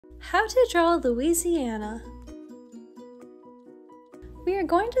How to draw Louisiana. We are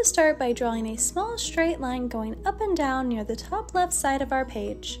going to start by drawing a small straight line going up and down near the top left side of our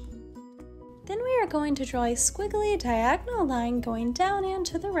page. Then we are going to draw a squiggly diagonal line going down and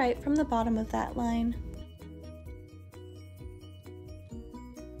to the right from the bottom of that line.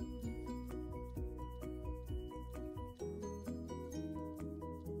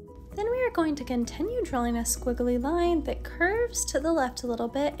 Then we are going to continue drawing a squiggly line that curves to the left a little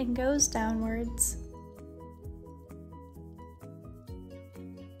bit and goes downwards.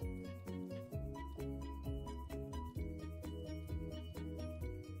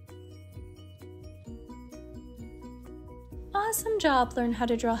 Awesome job! Learn how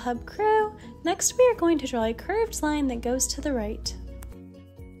to draw hub crew. Next we are going to draw a curved line that goes to the right.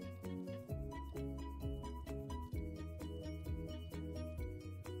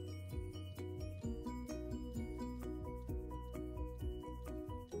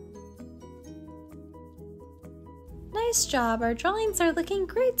 Nice job! Our drawings are looking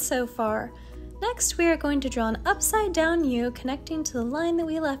great so far. Next we are going to draw an upside down U connecting to the line that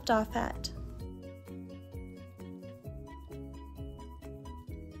we left off at.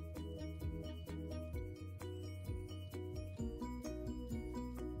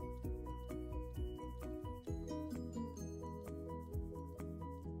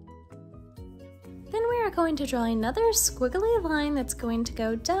 Then we are going to draw another squiggly line that's going to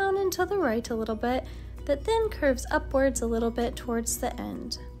go down and to the right a little bit, that then curves upwards a little bit towards the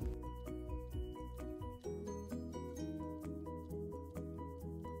end.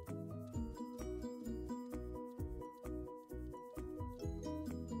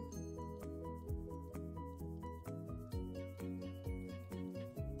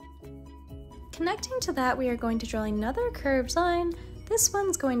 Connecting to that, we are going to draw another curved line. This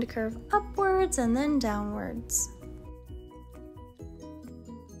one's going to curve upwards and then downwards.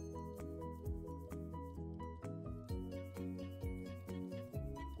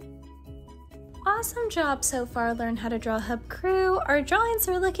 Awesome job so far! Learn how to draw hub crew. Our drawings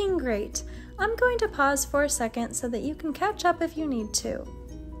are looking great. I'm going to pause for a second so that you can catch up if you need to.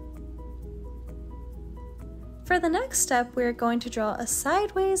 For the next step, we're going to draw a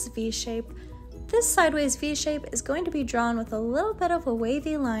sideways V shape. This sideways V shape is going to be drawn with a little bit of a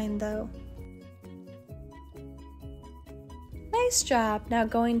wavy line though. Nice job! Now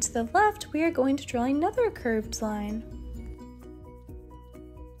going to the left, we are going to draw another curved line.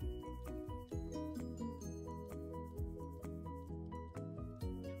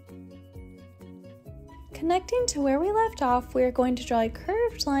 Connecting to where we left off, we are going to draw a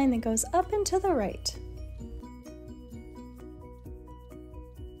curved line that goes up and to the right.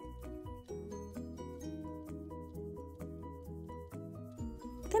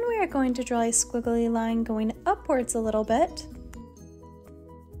 Then we are going to draw a squiggly line going upwards a little bit.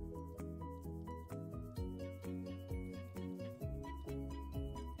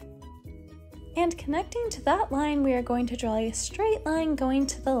 And connecting to that line, we are going to draw a straight line going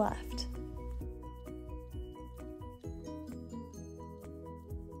to the left.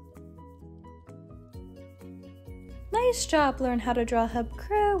 Nice job! Learn how to draw hub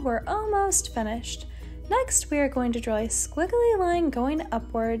crew. We're almost finished. Next, we are going to draw a squiggly line going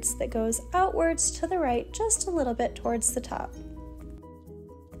upwards that goes outwards to the right just a little bit towards the top.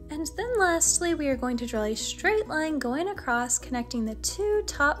 And then lastly, we are going to draw a straight line going across, connecting the two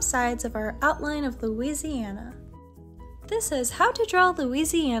top sides of our outline of Louisiana. This is how to draw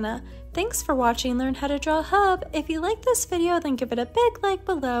Louisiana. Thanks for watching Learn How to Draw Hub. If you like this video, then give it a big like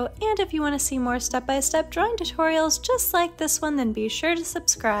below, and if you want to see more step-by-step drawing tutorials just like this one, then be sure to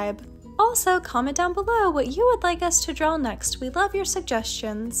subscribe. Also, comment down below what you would like us to draw next. We love your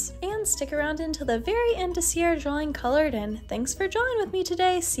suggestions. And stick around until the very end to see our drawing colored in. Thanks for drawing with me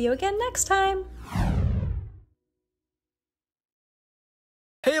today. See you again next time.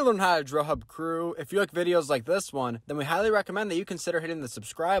 Hey Learn How to Draw Hub crew! If you like videos like this one, then we highly recommend that you consider hitting the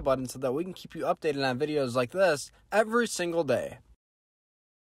subscribe button so that we can keep you updated on videos like this every single day.